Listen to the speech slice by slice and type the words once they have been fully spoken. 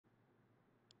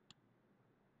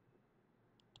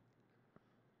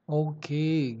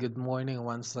Okay, good morning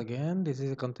once again. This is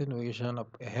a continuation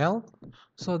of health.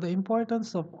 So, the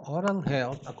importance of oral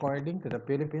health according to the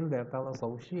Philippine Dental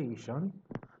Association.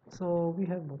 So, we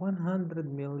have 100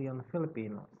 million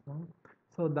Filipinos. No?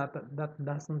 So, that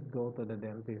doesn't go to the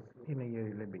dentist in a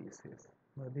yearly basis.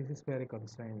 So, this is very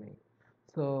concerning.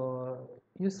 So,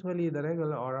 usually the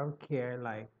regular oral care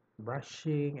like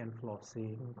brushing and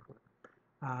flossing,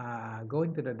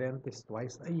 going to the dentist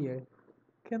twice a year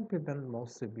can prevent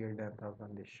most severe dental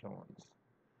conditions.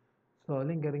 So,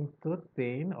 lingering tooth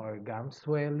pain or gum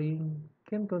swelling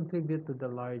can contribute to the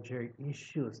larger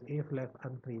issues if left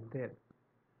untreated.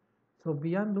 So,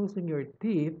 beyond losing your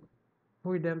teeth,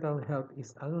 poor dental health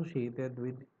is associated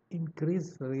with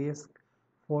increased risk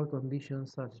for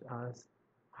conditions such as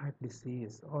heart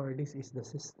disease, or this is the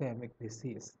systemic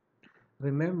disease.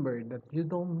 Remember that you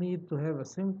don't need to have a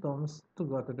symptoms to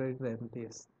go to the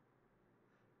dentist.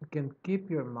 You can keep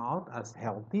your mouth as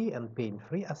healthy and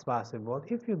pain-free as possible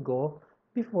if you go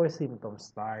before symptoms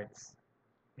starts.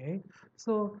 Okay,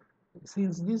 so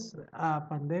since this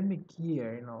pandemic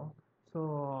year,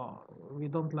 so we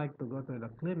don't like to go to the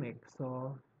clinic.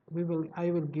 So I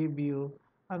will give you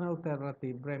an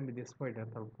alternative remedies for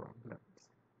dental problems.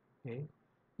 Okay,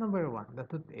 number one, the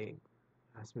toothache.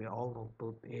 As we all know,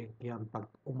 toothache yan. Pag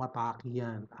umatake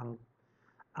yan,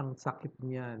 ang sakit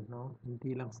niyan, no?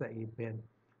 Hindi lang sa ipin,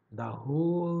 the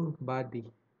whole body,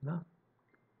 no?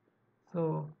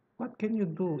 So, what can you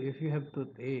do if you have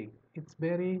toothache? It's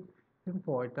very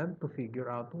important to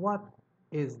figure out what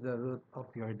is the root of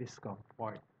your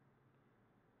discomfort.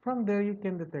 From there, you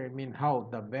can determine how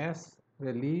the best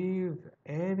relieve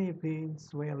any pain,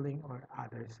 swelling, or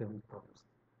other symptoms.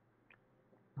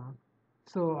 No?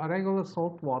 So, a regular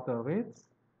salt water rinse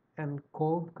and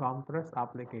cold compress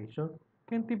application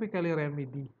can typically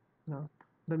remedy, no,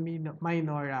 the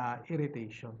minor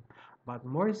irritation. But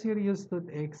more serious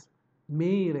toothaches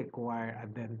may require a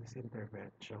dentist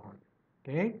intervention.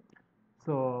 Okay,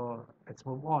 so let's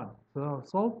move on. So,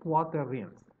 salt water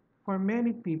rinse. For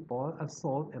many people, a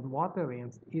salt and water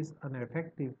rinse is an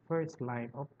effective first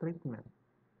line of treatment.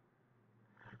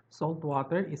 Salt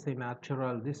water is a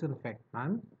natural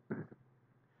disinfectant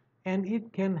and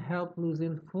it can help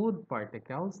loosen food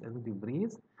particles and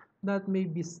debris that may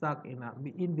be stuck in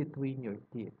between your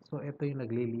teeth. So, ito yung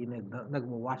naglilinig,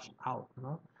 nagwa-wash out,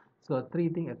 no? So,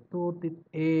 treating a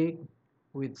toothache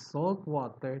with salt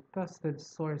water, trusted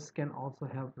source can also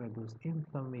help reduce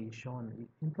inflammation.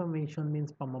 Inflammation means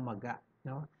pamamaga,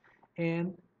 no?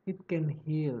 And it can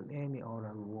heal any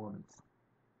oral wounds.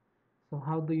 So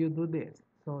how do you do this?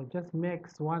 So just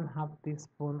mix 1/2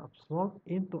 teaspoon of salt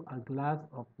into a glass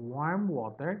of warm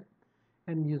water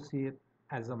and use it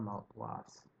as a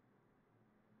mouthwash.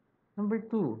 Number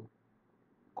two,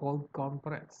 cold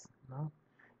compress. No?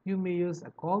 You may use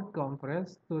a cold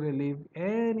compress to relieve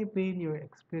any pain you're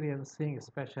experiencing,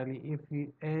 especially if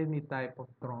any type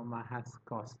of trauma has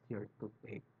caused your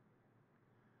toothache.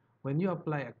 When you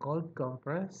apply a cold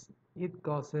compress, it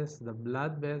causes the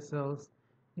blood vessels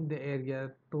in the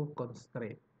area to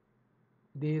constrict.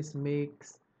 This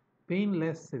makes pain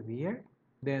less severe.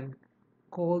 Then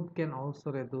cold can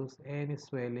also reduce any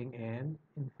swelling and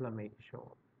inflammation.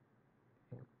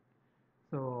 Okay.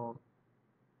 So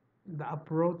the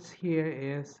approach here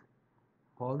is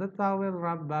hold a towel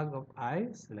wrap bag of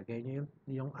ice. Lagay niyo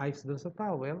yung ice doon sa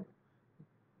towel.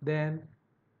 Then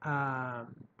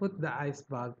put the ice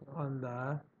bag on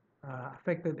the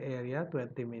affected area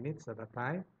 20 minutes at a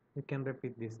time. You can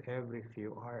repeat this every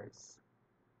few hours.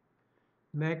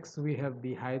 Next, we have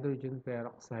the hydrogen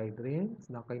peroxide rinse.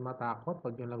 Na kayo matakot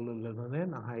pag yung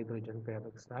naglulununin ang hydrogen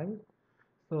peroxide.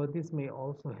 So this may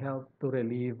also help to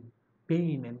relieve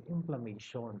pain and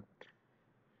inflammation.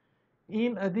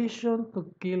 In addition to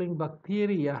killing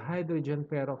bacteria, hydrogen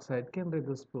peroxide can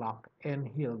reduce plaque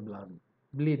and heal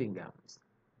bleeding gums.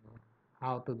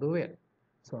 How to do it?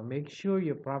 So make sure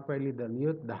you properly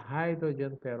dilute the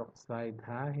hydrogen peroxide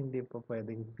ha, hindi po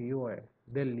pwedeng pure.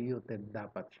 Diluted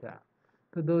dapat siya.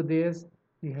 To do this,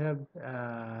 you have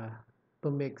to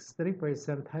mix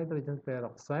 3% hydrogen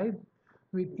peroxide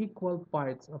with equal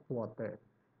parts of water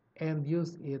and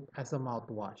use it as a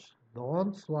mouthwash.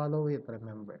 Don't swallow it,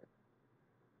 remember.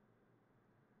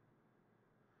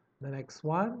 The next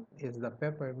one is the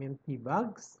peppermint tea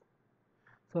bags.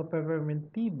 So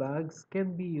peppermint tea bags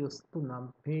can be used to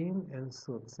numb pain and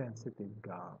soothe sensitive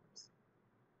gums.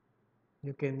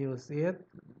 You can use it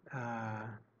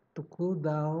to cool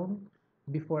down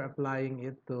before applying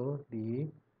it to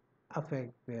the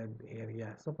affected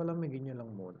area. So palamigin nyo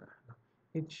lang muna.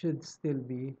 It should still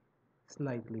be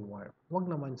slightly warm. Huwag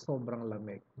naman sobrang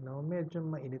lamig. No? Medyo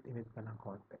mainit-init pa ng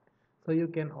konti. So you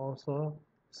can also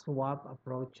swap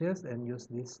approaches and use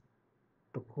this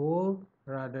to cool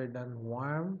rather than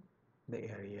warm the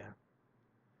area.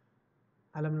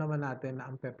 Alam naman natin na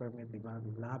ang peppermint, di ba,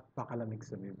 napakalamig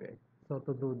sa bibig. So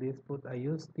to do this, put a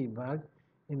used tea bag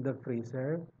in the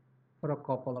freezer for a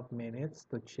couple of minutes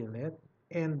to chill it,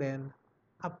 and then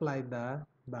apply the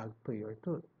bag to your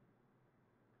tooth.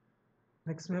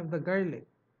 Next, we have the garlic.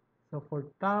 So for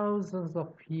thousands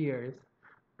of years,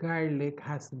 garlic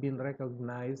has been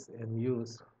recognized and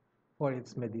used for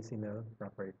its medicinal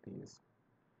properties.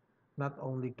 Not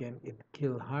only can it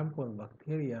kill harmful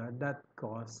bacteria that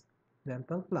cause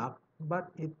dental plaque, but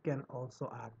it can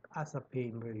also act as a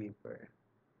pain reliever.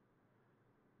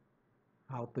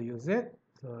 How to use it?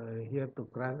 So you have to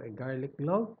crush a garlic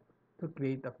clove to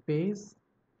create a paste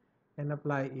and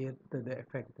apply it to the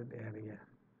affected area.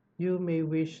 You may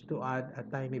wish to add a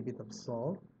tiny bit of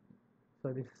salt.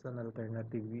 So this is an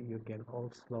alternative. You can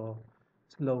also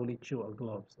slowly chew a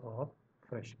cloves of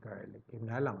fresh garlic. Yun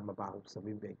nga lang, mabaho sa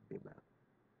bibig, diba?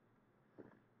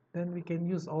 Then we can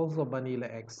use also vanilla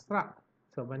extract.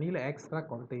 So vanilla extract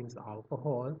contains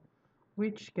alcohol,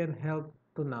 which can help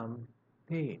to numb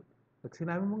pain. Pag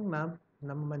sinabi mong numb,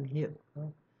 namamanhit.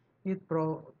 No? It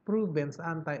prevents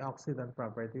antioxidant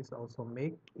properties, also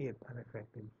make it an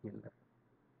effective healer.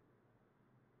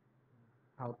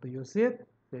 How to use it?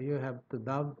 So you have to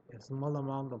dab a small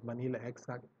amount of vanilla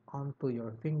extract onto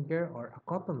your finger or a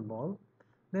cotton ball,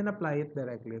 then apply it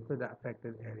directly to the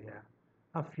affected area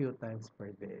a few times per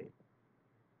day.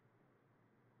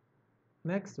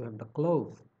 Next, we have the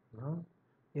clove. No?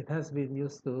 It has been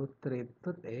used to treat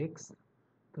toothaches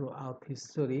throughout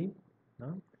history,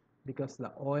 no? Because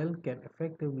the oil can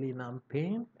effectively numb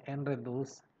pain and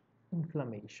reduce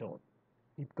inflammation.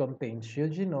 It contains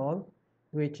eugenol,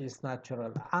 which is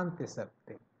natural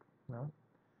antiseptic. No?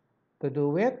 To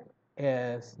do it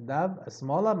is dab a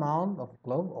small amount of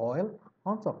clove oil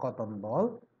onto a cotton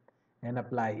ball and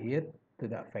apply it to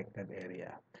the affected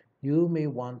area. You may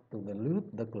want to dilute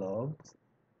the cloves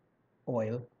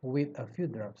oil with a few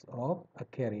drops of a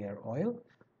carrier oil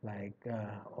like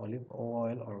olive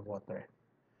oil or water.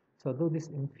 So do this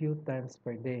in few times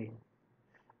per day.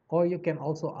 Or you can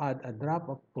also add a drop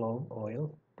of clove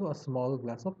oil to a small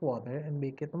glass of water and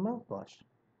make it a mouthwash.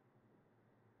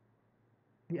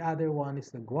 The other one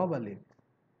is the guava leaf.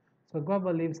 So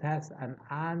guava leaves has an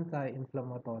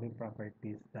anti-inflammatory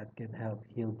properties that can help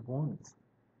heal wounds.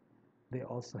 They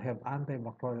also have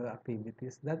antibacterial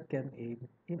activities that can aid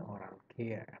in oral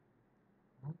care.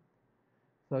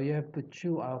 So you have to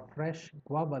chew fresh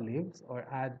guava leaves or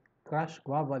add crushed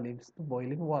guava leaves to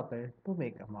boiling water to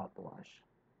make a mouthwash.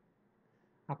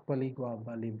 Actually,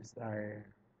 guava leaves are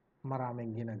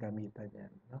maraming ginagamitan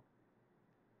yan. No?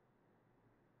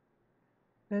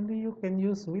 Then you can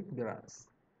use wheatgrass.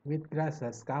 Wheatgrass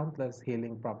has countless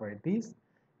healing properties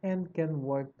and can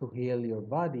work to heal your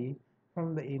body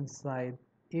from the inside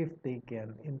if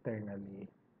taken internally.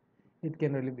 It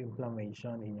can relieve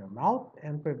inflammation in your mouth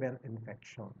and prevent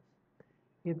infections.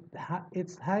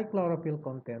 Its high chlorophyll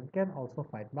content can also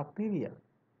fight bacteria.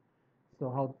 So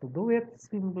how to do it?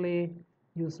 Simply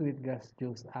use wheatgrass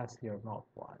juice as your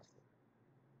mouthwash.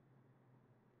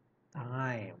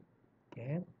 Thyme.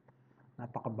 Okay?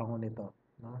 Napakabango nito.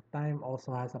 No? Thyme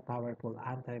also has a powerful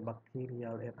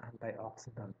antibacterial and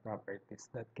antioxidant properties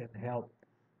that can help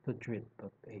to treat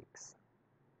toothaches.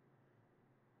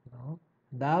 No?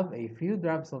 Dab a few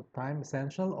drops of thyme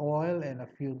essential oil and a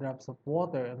few drops of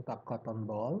water into a cotton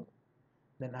ball.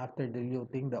 Then after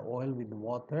diluting the oil with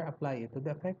water, apply it to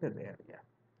the affected area.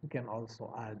 You can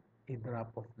also add a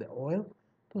drop of the oil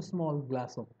to a small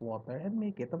glass of water and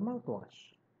make it a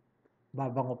mouthwash.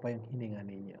 Babango pa yung hininga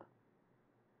ninyo.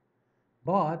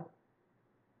 But,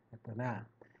 ito na,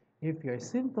 if your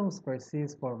symptoms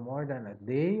persist for more than a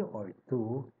day or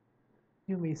two,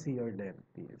 you may see your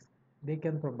dentist. They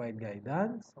can provide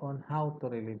guidance on how to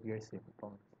relieve your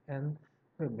symptoms and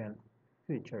prevent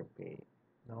future pain.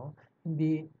 No?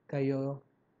 Hindi kayo,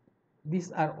 these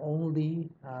are only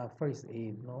first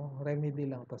aid, no? Remedy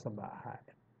lang to sa bahay.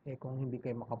 Eh kung hindi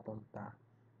kayo makapunta,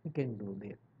 you can do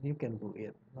it. You can do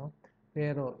it, no?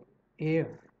 Pero if,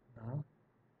 no,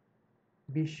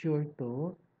 be sure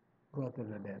to go to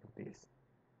the dentist.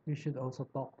 You should also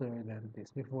talk to your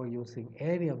dentist before using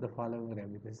any of the following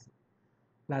remedies.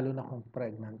 Lalo na kung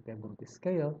pregnant kayo, buntis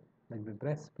kayo,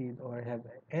 nagbe-breastfeed, or have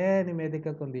any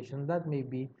medical condition that may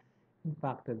be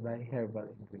impacted by herbal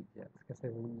ingredients.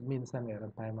 Kasi minsan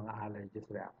meron tayong mga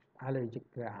allergic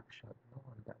reaction, no,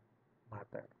 on that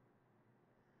matter.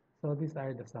 So these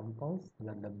are the samples,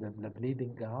 the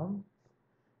bleeding gum.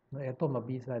 No, ito,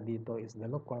 mabisa dito is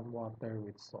the lukewarm water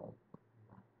with salt.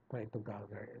 try to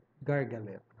gargle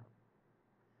it,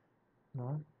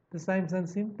 no? The signs and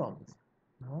symptoms,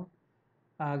 no?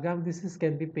 Gum disease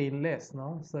can be painless,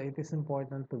 no? So it is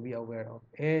important to be aware of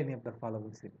any of the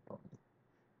following symptoms.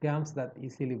 Gums that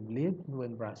easily bleed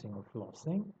when brushing or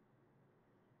flossing.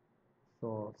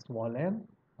 So swollen,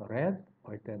 red,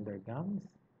 or tender gums.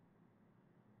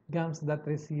 Gums that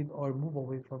recede or move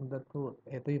away from the tooth.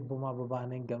 Ito yung bumababa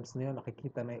na yung gums na yun,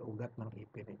 nakikita na yung ugat ng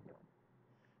ipin ninyo.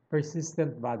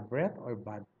 Persistent bad breath or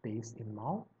bad taste in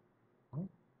mouth. No?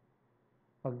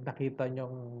 Pag nakita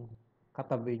nyong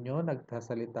katabi nyo,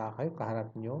 nagsasalita kayo,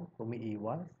 kaharap nyo,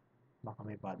 umiiwas, baka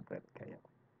may bad breath kayo.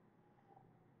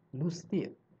 Loose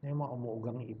teeth, yung mga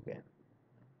umuugang ipin.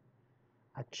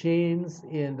 A change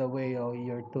in the way of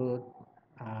your tooth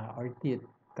or teeth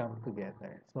come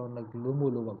together. So,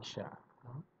 naglumuluwag siya.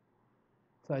 No?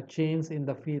 So, a change in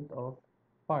the feet of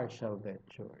partial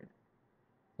denture.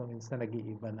 So, minsan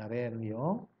nag-iiba na rin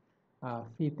yung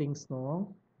fittings ng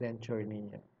denture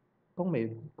ninyo. Kung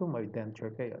may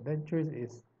denture kayo. Denture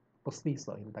is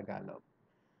postizo in Tagalog.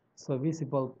 So,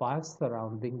 visible pus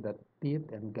surrounding the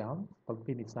teeth and gums. Pag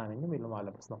pinisanan nyo, may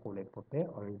lumalabas na kulay puti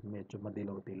or medyo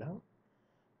madilaw-dilaw.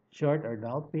 Short or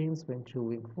dull pains when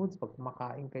chewing foods. Pag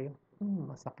kumakain kayo,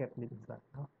 masakit minsan.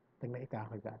 No? Tingnan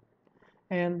ikakagat.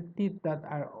 And teeth that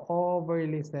are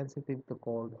overly sensitive to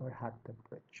cold or hot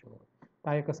temperature.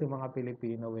 Tayo kasi mga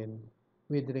Pilipino, when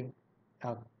we drink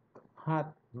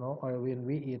hot, no, or when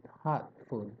we eat hot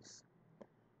foods,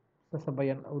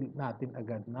 sasabayan natin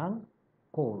agad ng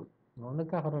cold. No?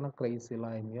 Nagkakaroon ng crazy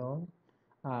line yung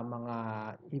mga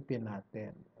ipin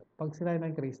natin. Pag sila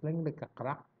ng crazy line,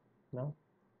 nagka-crack. No?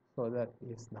 So that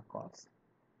is the cause.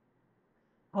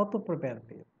 How to prevent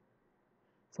it?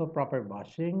 So proper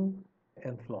brushing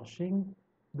and flossing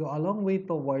go a long way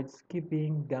towards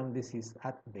keeping gum disease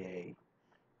at bay.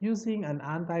 Using an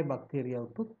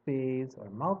antibacterial toothpaste or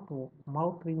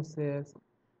mouth rinses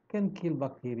can kill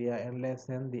bacteria and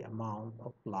lessen the amount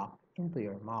of plaque into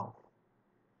your mouth.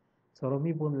 So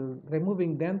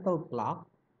removing dental plaque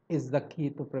is the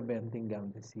key to preventing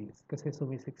gum disease. Kasi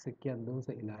sumisiksik yan doon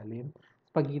sa ilalim,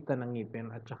 pagitan ng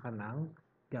ngipin at saka ng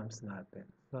gums natin.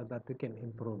 So that we can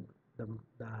improve the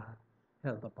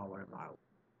health of our mouth.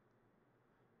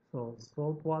 So,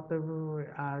 salt water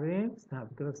rinse,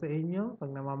 sabi ko sa inyo,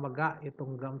 pag namamaga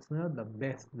itong gums nyo, the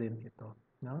best din ito.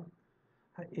 No?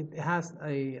 It has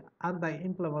a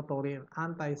anti-inflammatory and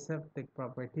antiseptic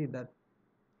property that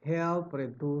help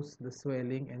reduce the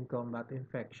swelling and combat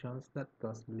infections that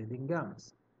cause bleeding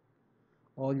gums.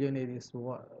 All you need is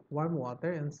warm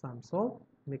water and some salt.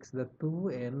 Mix the two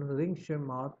and rinse your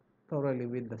mouth thoroughly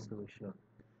with the solution.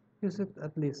 Use it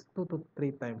at least 2 to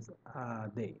 3 times a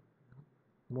day.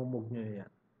 Mumog nyo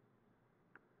yan.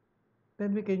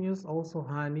 Then we can use also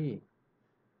honey.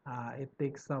 It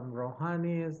takes some raw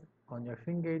honeys on your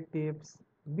fingertips.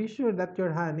 Be sure that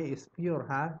your honey is pure,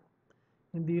 ha?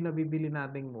 Hindi yung nabibili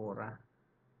nating mura.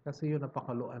 Kasi yun,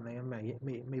 napakaluan na yun.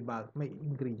 May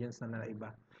ingredients na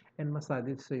iba. And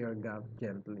massage it to your gum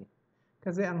gently.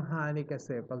 Kasi ang honey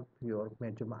kasi, pag pure,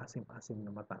 medyo maasim-asim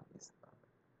na matamis.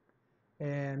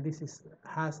 And this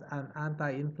has an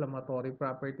anti-inflammatory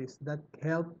properties that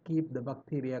help keep the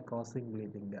bacteria causing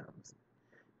bleeding gums.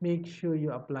 Make sure you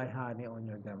apply honey on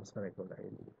your gums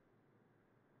regularly.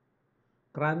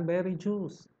 Cranberry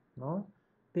juice, no?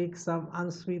 Take some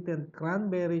unsweetened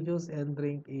cranberry juice and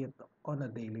drink it on a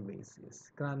daily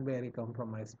basis. Cranberry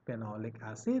comprise phenolic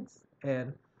acids and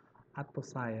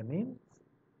anthocyanins,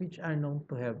 which are known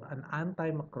to have an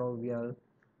antimicrobial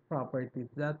properties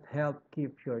that help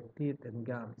keep your teeth and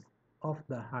gums off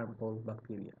the harmful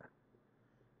bacteria.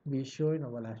 Be sure na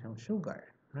wala siyang sugar.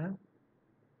 Ha?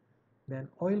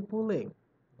 Then, oil pulling.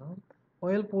 No?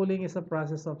 Oil pulling is a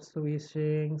process of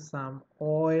swishing some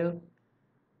oil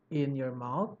in your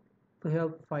mouth to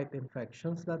help fight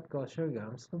infections that cause your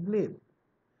gums to bleed.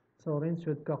 So, rinse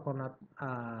with coconut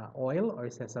oil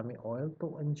or sesame oil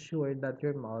to ensure that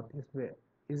your mouth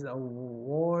is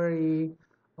worry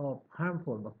of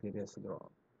harmful bacteria grow.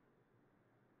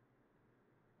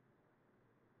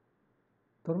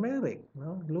 Turmeric,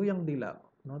 no? Luyang dilaw.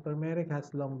 No? Turmeric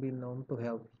has long been known to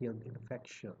help heal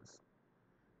infections.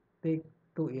 Take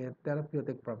to its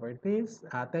therapeutic properties.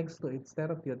 Thanks to its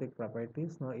therapeutic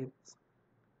properties, no, it's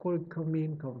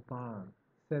curcumin compound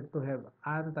said to have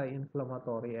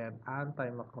anti-inflammatory and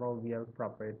antimicrobial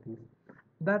properties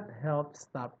that help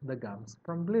stop the gums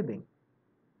from bleeding.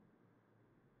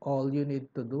 All you need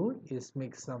to do is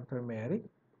mix some turmeric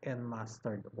and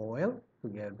mustard oil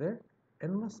together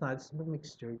and massage the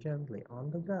mixture gently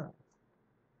on the gums.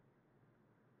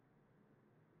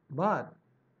 But,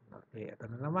 okay, ito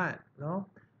na naman, no?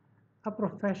 A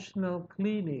professional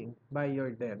cleaning by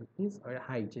your dentist or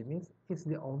hygienist is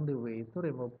the only way to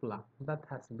remove plaque that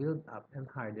has built up and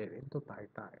hardened into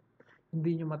tartar.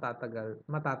 Hindi nyo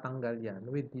matatanggal yan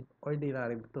with the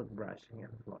ordinary toothbrushing and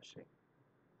flossing.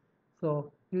 So,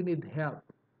 you need help,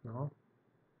 no?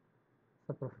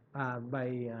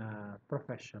 By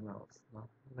professionals, no?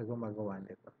 Na gumagawa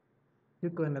nito. You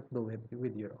cannot do it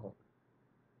with your own.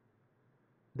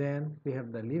 Then, we have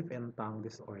the lip and tongue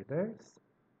disorders.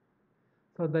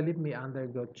 So, the lip may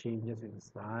undergo changes in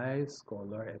size,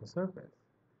 color, and surface.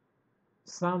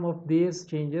 Some of these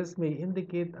changes may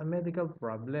indicate a medical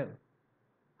problem.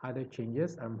 Other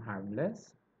changes are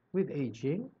harmless. With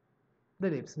aging, the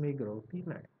lips may grow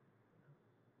thinner.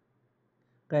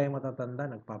 Kaya yung matatanda,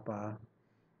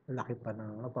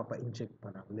 nagpapa-inject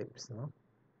pa ng lips, no?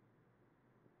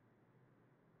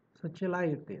 So,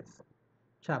 cheilitis.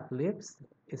 Chapped lips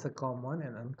is a common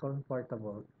and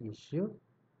uncomfortable issue.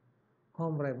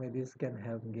 Home remedies can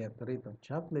help get rid of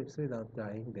chapped lips without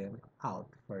drying them out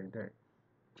further.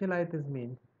 Cheilitis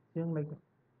means yung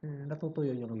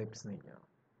natutuyo yung lips ninyo.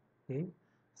 Okay?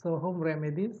 So, home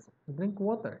remedies, drink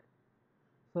water.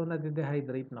 So,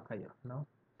 nade-dehydrate na kayo, no?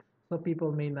 So,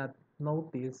 people may not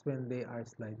notice when they are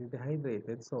slightly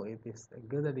dehydrated. So, it is a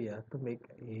good idea to make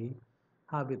a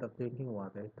habit of drinking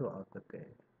water throughout the day.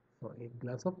 So, a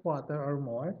glass of water or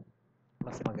more,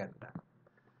 mas maganda.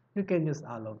 You can use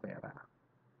aloe vera.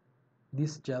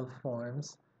 This gel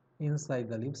forms inside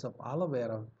the leaves of aloe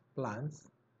vera plants,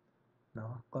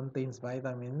 no, contains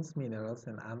vitamins, minerals,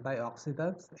 and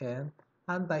antioxidants and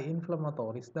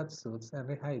anti-inflammatories that soothes and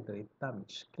rehydrate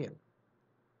damaged skin.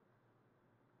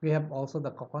 We have also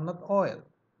the coconut oil,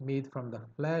 made from the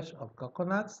flesh of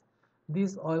coconuts.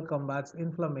 This oil combats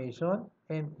inflammation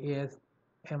and is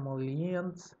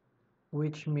emollient,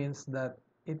 which means that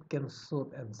it can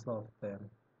soothe and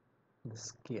soften the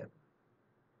skin.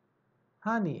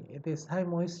 Honey, it is high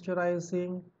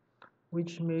moisturizing,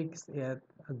 which makes it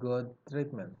a good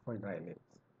treatment for dry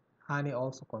lips. Honey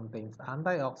also contains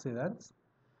antioxidants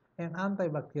and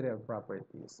antibacterial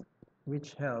properties,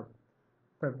 which help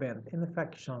prevent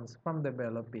infections from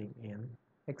developing in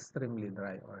extremely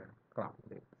dry or cracked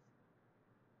lips.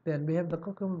 Then we have the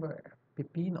cucumber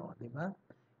pipino, di ba?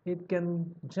 It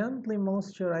can gently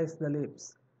moisturize the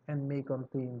lips and may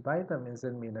contain vitamins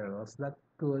and minerals that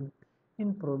could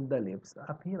improve the lips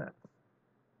appearance.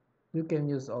 You can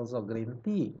use also green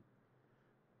tea.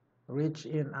 Rich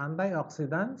in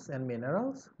antioxidants and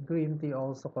minerals, green tea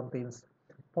also contains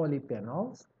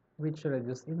polyphenols, which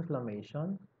reduce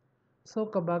inflammation.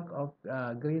 Soak a bag of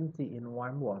green tea in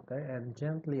warm water and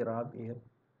gently rub it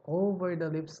over the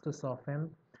lips to soften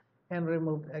and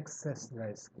remove excess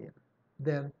dry skin.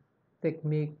 Then,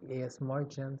 technique is more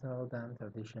gentle than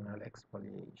traditional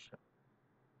exfoliation.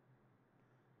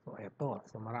 So, eto.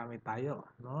 So, marami tayo,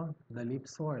 no? The lip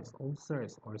sores,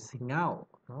 ulcers, or singaw,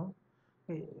 no?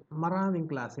 Eh, maraming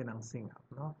klase ng singaw,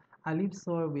 no? A lip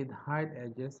sore with hard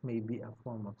edges may be a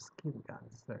form of skin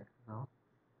cancer, no?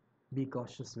 Be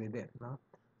cautious with it, no?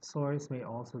 Sores may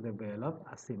also develop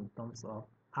as symptoms of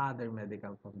other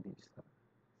medical conditions,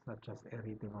 such as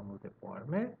erythema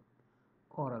multiforme,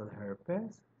 oral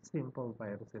herpes, simple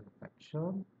virus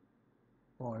infection,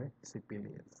 or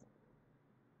syphilis.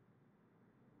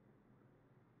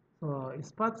 So,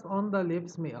 spots on the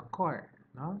lips may occur,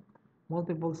 no?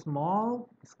 Multiple small,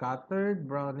 scattered,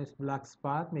 brownish black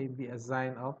spot may be a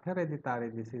sign of hereditary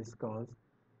disease called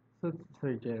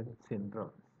Sutter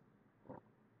syndrome,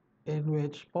 in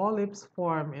which polyps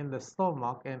form in the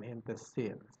stomach and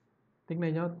intestines.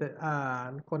 Tingnan nyo,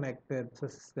 connected sa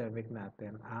systemic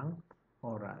natin ang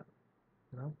oral.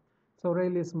 No? So,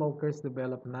 rarely smokers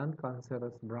develop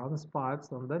non-cancerous brown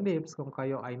spots on the lips. Kung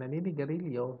kayo ay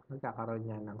naninigarilyo, nagkakaroon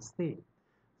yan ng stain.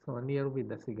 So, near with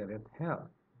the cigarette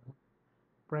help.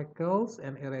 Freckles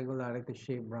and irregularity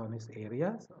shaped brownish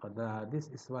areas. This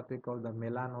is what we call the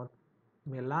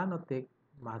melanotic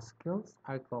muscles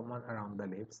are common around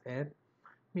the lips and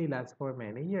may last for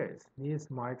many years. These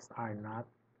marks are not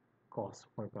cause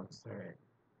for concern.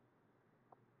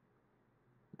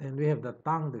 Then we have the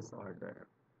tongue disorder.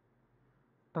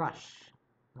 Thrush,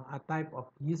 a type of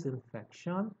yeast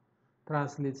infection,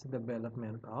 thrush leads to the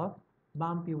development of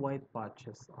bumpy white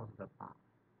patches on the tongue.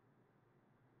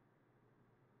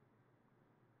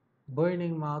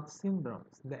 Burning mouth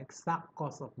syndromes. The exact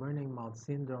cause of burning mouth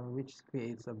syndrome, which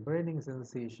creates a burning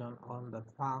sensation on the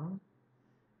tongue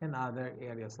and other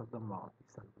areas of the mouth,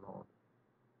 is unknown.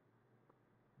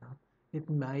 It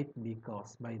might be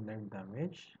caused by nerve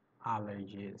damage,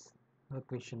 allergies,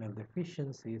 nutritional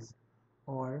deficiencies,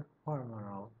 or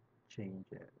hormonal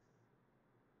changes.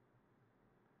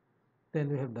 Then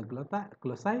we have the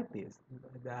glossitis.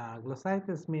 The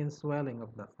glossitis means swelling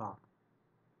of the tongue.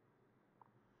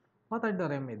 What are the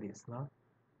remedies? No?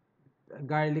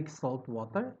 Garlic salt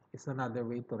water is another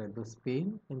way to reduce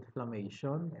pain,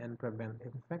 inflammation, and prevent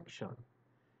infection.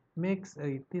 Mix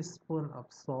a teaspoon of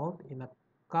salt in a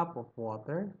cup of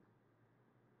water,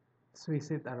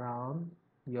 squeeze it around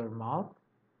your mouth,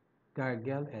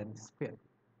 gargle, and spit.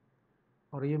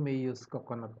 Or you may use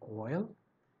coconut oil,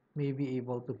 may be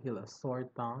able to heal a sore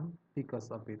tongue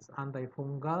because of its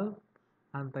antifungal,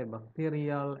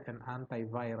 antibacterial, and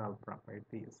antiviral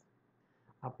properties.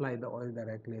 Apply the oil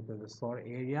directly to the sore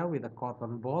area with a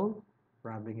cotton ball,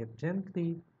 rubbing it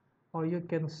gently, or you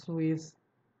can squeeze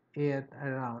it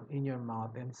around in your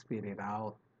mouth and spit it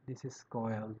out. This is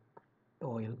called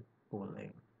oil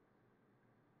pulling.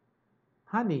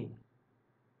 Honey,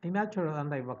 a natural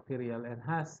antibacterial and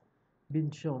has been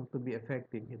shown to be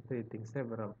effective in treating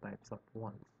several types of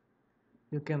wounds.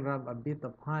 You can rub a bit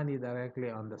of honey directly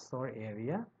on the sore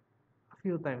area a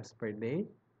few times per day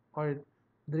or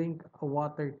drink a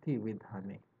water tea with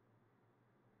honey.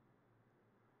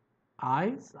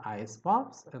 Ice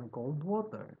pops, and cold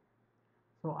water.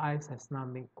 So ice has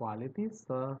numbing qualities.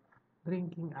 So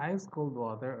drinking ice cold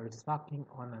water or sucking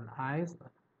on an ice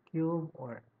cube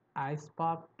or ice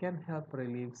pop can help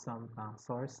relieve some tongue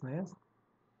soreness,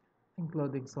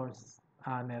 including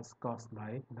soreness caused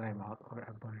by dry mouth or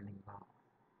a burning mouth.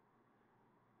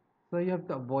 So you have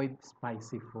to avoid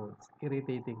spicy foods,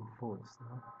 irritating foods,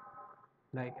 no?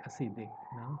 Like acidic,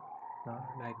 no? No?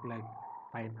 Like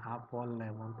pineapple,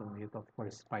 lemon, tomato, of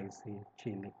course, spicy,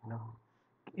 chili, no?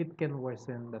 It can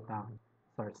worsen the tongue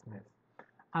soreness.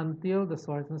 Until the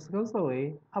soreness goes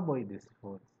away, avoid these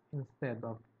foods.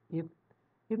 Eat,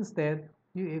 instead,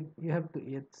 you have to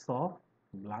eat soft,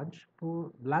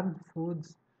 bland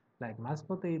foods like mashed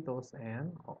potatoes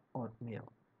and oatmeal.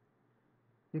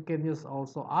 You can use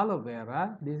also aloe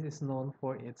vera. This is known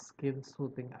for its skin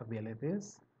soothing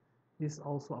abilities. This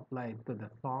also applied to the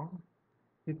tongue.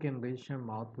 You can rinse your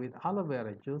mouth with aloe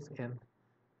vera juice and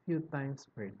few times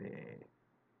per day.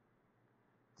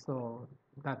 So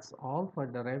that's all for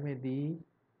the remedy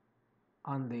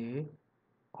on the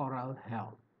oral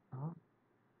health. No?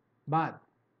 But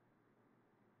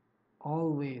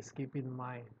always keep in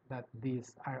mind that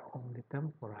these are only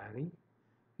temporary.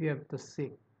 You have to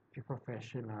seek a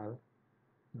professional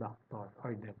doctor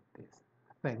or dentist.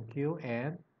 Thank you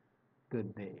and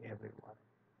good day, everyone.